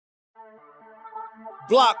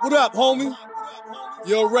Block, what up, homie?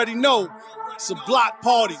 You already know, it's a block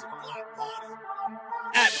party.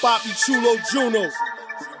 At Bobby Chulo Juno,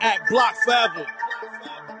 at Block Forever.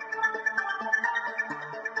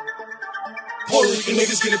 Puerto Rican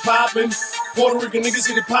niggas get it poppin'. Puerto Rican niggas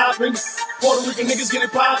get it poppin'. Puerto Rican niggas get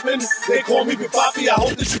it poppin'. They call me Poppin. I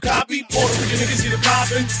hope that you copy. Puerto Rican niggas get it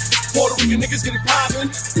poppin'. Puerto Rican niggas get it poppin'.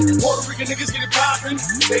 Puerto Rican niggas get it poppin'.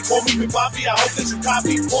 They call me Poppin. I hope that you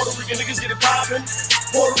copy. Puerto Rican niggas get it poppin'.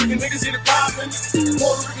 Puerto Rican niggas get it poppin'.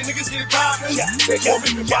 Puerto Rican niggas get it poppin'. They call me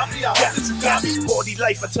Poppin. I hope that you copy. Party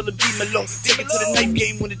life, I tell them be mellow. Take it to the night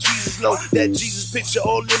game when the Jesus low. That Jesus picture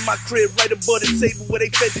all in my crib, right above the table where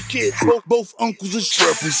they fed the kids. Both uncles are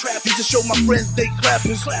strappers. Used to show my friends they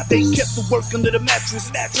clappers. They kept the work under the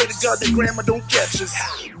mattress. Pray to God that grandma don't catch us.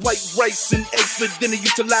 White rice and eggs for dinner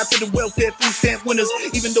used to lie to the welfare food stamp winners.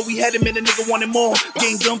 Even though we had him and a nigga wanted more.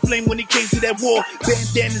 Game gun flame when it came to that war.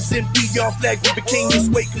 Bandanas and PR flags, we became this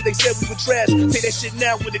way cause they said we were trash. Say that shit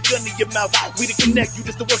now with a gun in your mouth. We the connect, you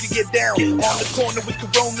just the work and get down. On the corner with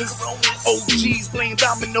Coronas. OGs playing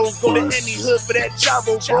dominoes. Go to any hood for that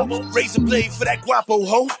chavo, bro. Razor blade for that guapo,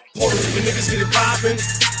 ho. Puerto Rican niggas get it poppin'.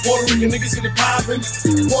 Puerto Rican niggas get it poppin'.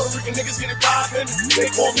 Puerto Rican niggas get it poppin'. They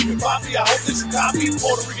call me Poppin. I hope that you copy.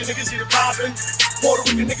 Puerto Rican niggas get it poppin'. Puerto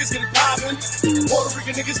Rican niggas get it poppin'. Puerto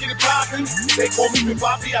Rican niggas get it poppin'. They call me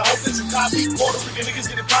Poppin. I hope that you copy. Puerto Rican niggas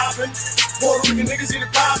get it poppin'. Puerto Rican niggas get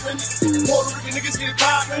it poppin'. Puerto Rican niggas get it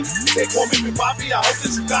poppin'. They call me Poppin. I hope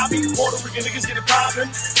that you copy. Puerto Rican niggas get it poppin'.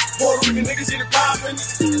 Puerto Rican niggas get it poppin'.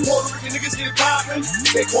 Puerto Rican niggas get it poppin'.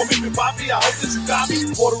 They call me Poppin. I hope that you copy.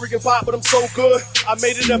 Puerto Rican pop, but I'm so good. I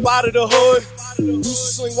made it up out of the hood. Used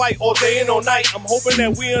to sling white all day and all night. I'm hoping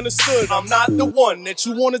that we understood. I'm not the one that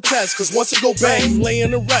you wanna test, cause once it go bang, you lay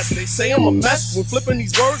in the rest. They say I'm a mess when flipping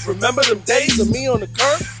these words. Remember them days of me on the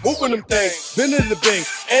curb, moving them things. Been in the bing,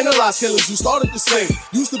 analyze killers who started the same.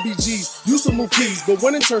 Used to be G's, used to move keys, but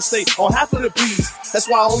went and turned state on half of the P's. That's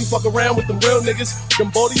why I only fuck around with them real niggas. Them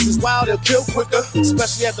bodies is wild, they'll kill quicker.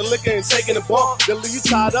 Especially at the liquor and taking a bump. They'll leave you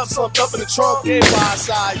tied up, slumped up in the trunk. Yeah, by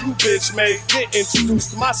side, you bitch made. Get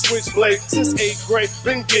introduced to my switchblade. Since 8th grade,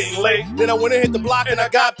 been getting late. Then I went and hit the block and I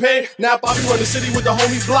got paid. Now Bobby run the city with the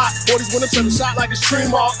homie block. 40s went up to the shot like it's tree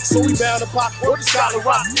mark. So we bound to pop, or the Scotland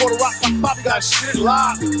rock. Puerto Rock, Bobby got shit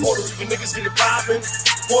locked. Puerto Rican niggas get it poppin'.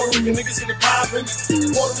 Puerto Rican niggas get it poppin'.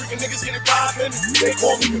 Puerto Rican niggas get it poppin'. They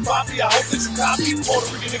call me Poppin. I hope that you copy. Puerto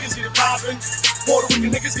Rican niggas get it poppin'. Puerto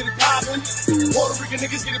Rican niggas get it poppin'. Puerto Rican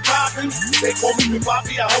niggas get it poppin'. They call me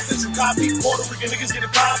Poppin. I hope that you copy. Puerto Rican niggas get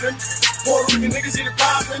it poppin'. Puerto Rican niggas get it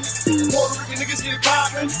poppin'. Puerto Rican niggas get it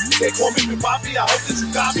poppin'. They call me Poppin. I hope that you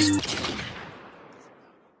copy.